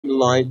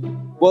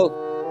line. Well,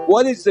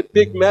 what is the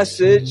big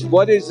message?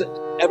 What is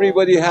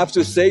everybody have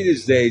to say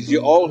these days? You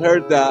all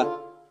heard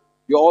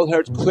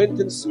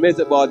Quentin Smith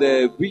about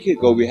a week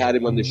ago. We had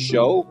him on the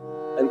show,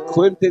 and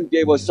Quentin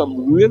gave us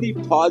some really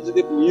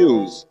positive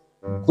news.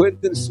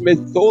 Quentin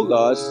Smith told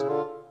us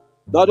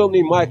not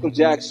only Michael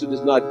Jackson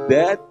is not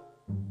dead,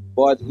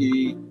 but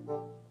he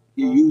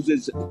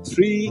uses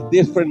 3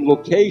 different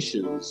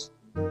locations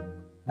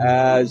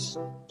as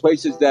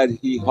places that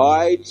he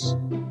hides,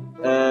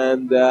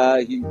 and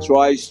he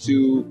tries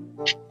to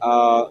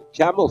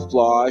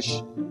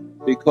camouflage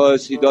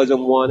because he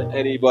doesn't want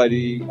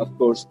anybody, of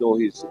course, know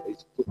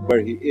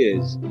where he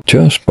is.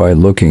 Just by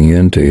looking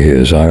into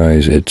his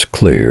eyes, it's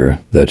clear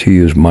that he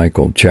is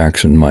Michael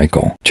Jackson.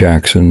 Michael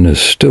Jackson is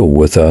still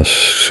with us.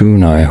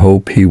 Soon I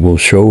hope he will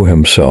show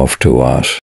himself to us.